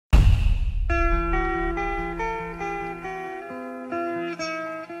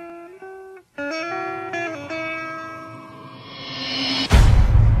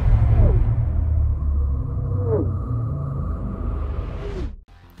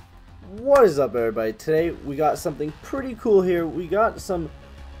What is up, everybody? Today we got something pretty cool here. We got some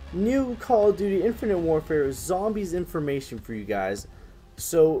new Call of Duty Infinite Warfare Zombies information for you guys.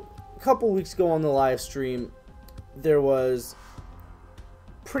 So a couple weeks ago on the live stream, they were just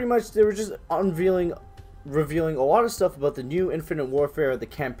revealing a lot of stuff about the new Infinite Warfare, the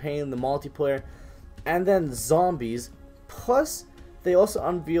campaign, the multiplayer, and then zombies. Plus they also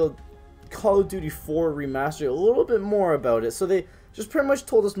unveiled Call of Duty 4 Remastered, a little bit more about it. So they just pretty much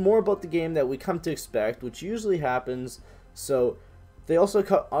told us more about the game that we come to expect, which usually happens. So they also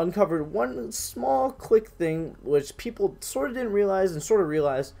uncovered one small quick thing which people sort of didn't realize and sort of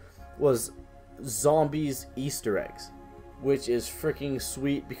realized was zombies Easter eggs, which is freaking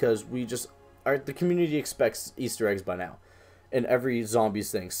sweet because the community expects Easter eggs by now in every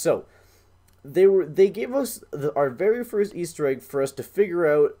zombies thing. So they gave us our very first Easter egg for us to figure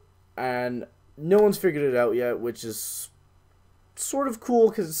out, and no one's figured it out yet, which is sort of cool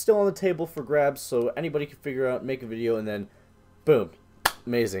because it's still on the table for grabs, so anybody can figure out, make a video, and then boom,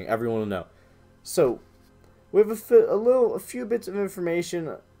 amazing, everyone will know. So we have a few bits of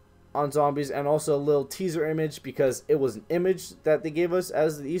information on zombies, and also a little teaser image because it was an image that they gave us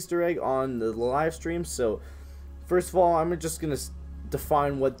as the Easter egg on the live stream. So first of all, I'm just gonna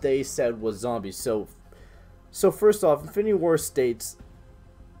define what they said was zombies. So first off, Infinity War states,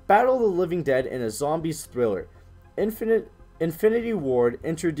 battle the living dead in a zombies thriller. Infinity Ward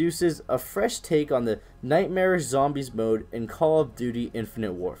introduces a fresh take on the nightmarish zombies mode in Call of Duty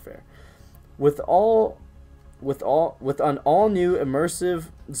Infinite Warfare, with an all-new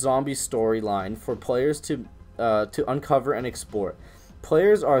immersive zombie storyline for players to uncover and explore.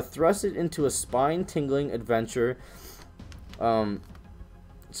 Players are thrusted into a spine-tingling adventure. For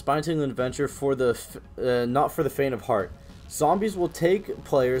the not for the faint of heart. Zombies will take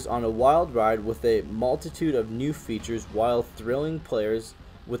players on a wild ride with a multitude of new features while thrilling players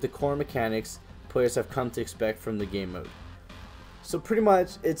with the core mechanics players have come to expect from the game mode. So pretty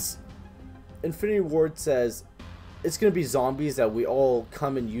much, it's Infinity Ward says it's gonna be zombies that we all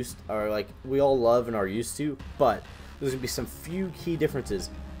we all love and are used to, but there's gonna be some few key differences.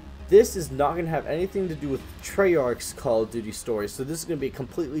 This is not gonna have anything to do with Treyarch's Call of Duty story, so this is gonna be a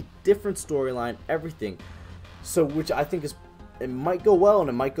completely different storyline, everything. So, which I think it might go well and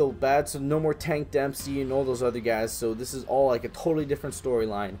it might go bad. So no more Tank Dempsey and all those other guys. So this is all like a totally different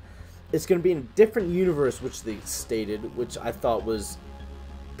storyline. It's going to be in a different universe, which they stated, which I thought was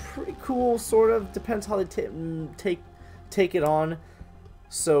pretty cool. Sort of depends how they take it on.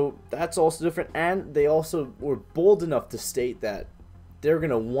 So that's also different. And they also were bold enough to state that they're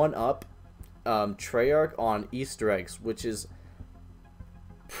going to one-up Treyarch on Easter eggs, which is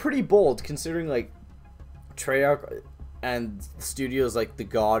pretty bold considering like Treyarch and studios like the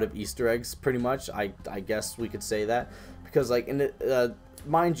god of Easter eggs, pretty much. I guess we could say that, because like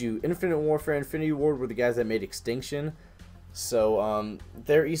mind you, Infinite Warfare, Infinity Ward were the guys that made Extinction, so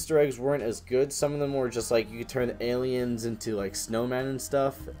their Easter eggs weren't as good. Some of them were just like you could turn the aliens into like snowmen and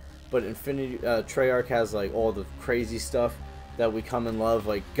stuff, but Treyarch has like all the crazy stuff that we come and love,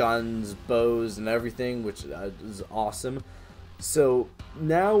 like guns, bows, and everything, which is awesome. So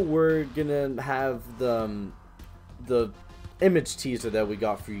now we're gonna have the image teaser that we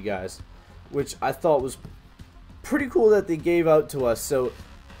got for you guys, which I thought was pretty cool that they gave out to us. So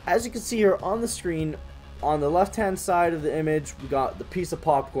as you can see here on the screen, on the left hand side of the image, we got the piece of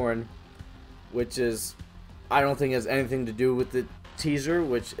popcorn, which is, I don't think has anything to do with the teaser,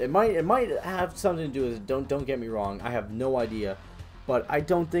 which it might have something to do with it. Don't get me wrong, I have no idea, but I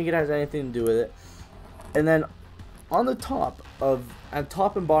don't think it has anything to do with it. And then on the top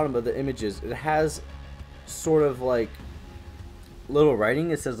and bottom of the images, it has sort of like little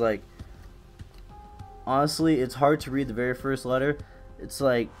writing. It says like, honestly, it's hard to read the very first letter. It's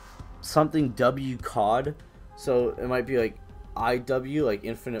like something W COD, so it might be like IW, like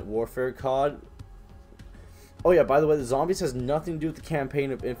Infinite Warfare COD. Oh yeah, by the way, the zombies has nothing to do with the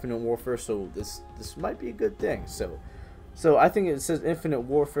campaign of Infinite Warfare, so this might be a good thing. So I think it says Infinite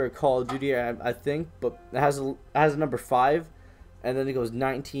Warfare Call of Duty, I think, but it has a number 5, and then it goes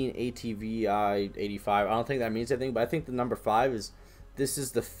 19 ATVI 85. I don't think that means anything, but I think the number 5 is, this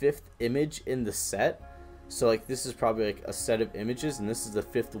is the 5th image in the set. So like this is probably like a set of images, and this is the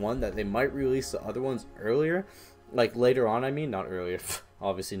 5th one that they might release the other ones earlier, like later on. I mean, not earlier,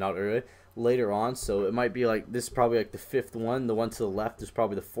 obviously not earlier, later on. So it might be like this is probably like the 5th one. The one to the left is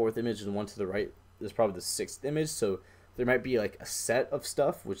probably the 4th image, and the one to the right is probably the 6th image. So there might be like a set of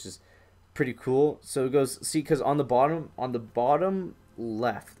stuff, which is pretty cool. So it goes, see, because on the bottom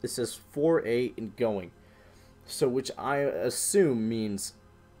left it says 4A and going, so which I assume means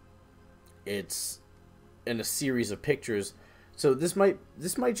it's in a series of pictures So this might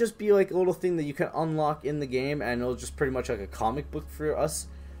just be like a little thing that you can unlock in the game, and it'll just pretty much like a comic book for us,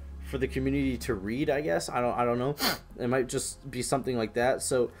 for the community to read, I guess. I don't know. It might just be something like that.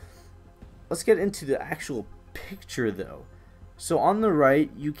 So let's get into the actual picture though. So on the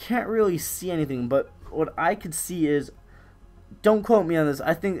right, you can't really see anything, but what I could see is, don't quote me on this,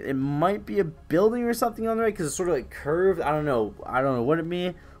 I think it might be a building or something on the right, because it's sort of like curved. I don't know what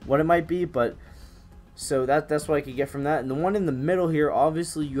it might be, but so that's what I could get from that. And the one in the middle here,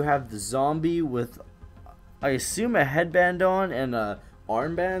 obviously you have the zombie with, I assume, a headband on and a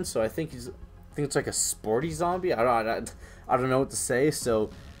armband. So I think it's like a sporty zombie. I don't know what to say. So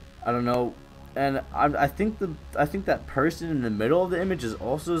I don't know. And I think that person in the middle of the image is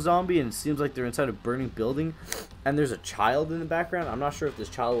also a zombie, and it seems like they're inside a burning building. And there's a child in the background. I'm not sure if this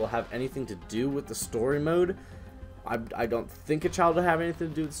child will have anything to do with the story mode. I don't think a child will have anything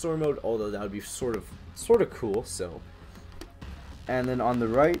to do with the story mode, although that would be sort of cool. So, and then on the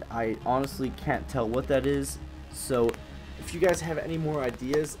right, I honestly can't tell what that is. So if you guys have any more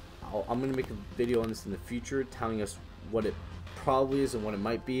ideas, I'm gonna make a video on this in the future, telling us what it probably is and what it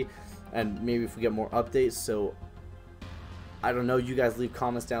might be, and maybe if we get more updates. So I don't know, you guys leave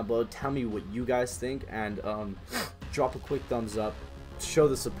comments down below, tell me what you guys think, and drop a quick thumbs up, show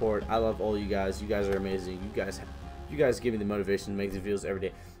the support. I love all you guys are amazing. You guys give me the motivation to make these videos every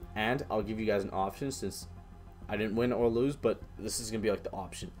day. And I'll give you guys an option, since I didn't win or lose, but this is gonna be like the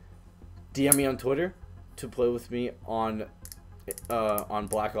option. DM me on Twitter to play with me on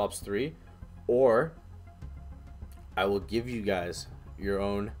Black Ops 3, or I will give you guys your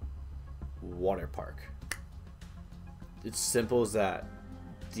own water park. It's simple as that.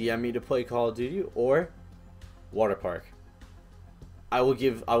 DM me to play Call of Duty or water park. I will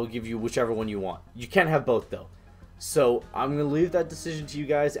give you whichever one you want. You can't have both though. So I'm gonna leave that decision to you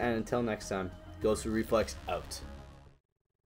guys, and until next time, Ghost Reflex out.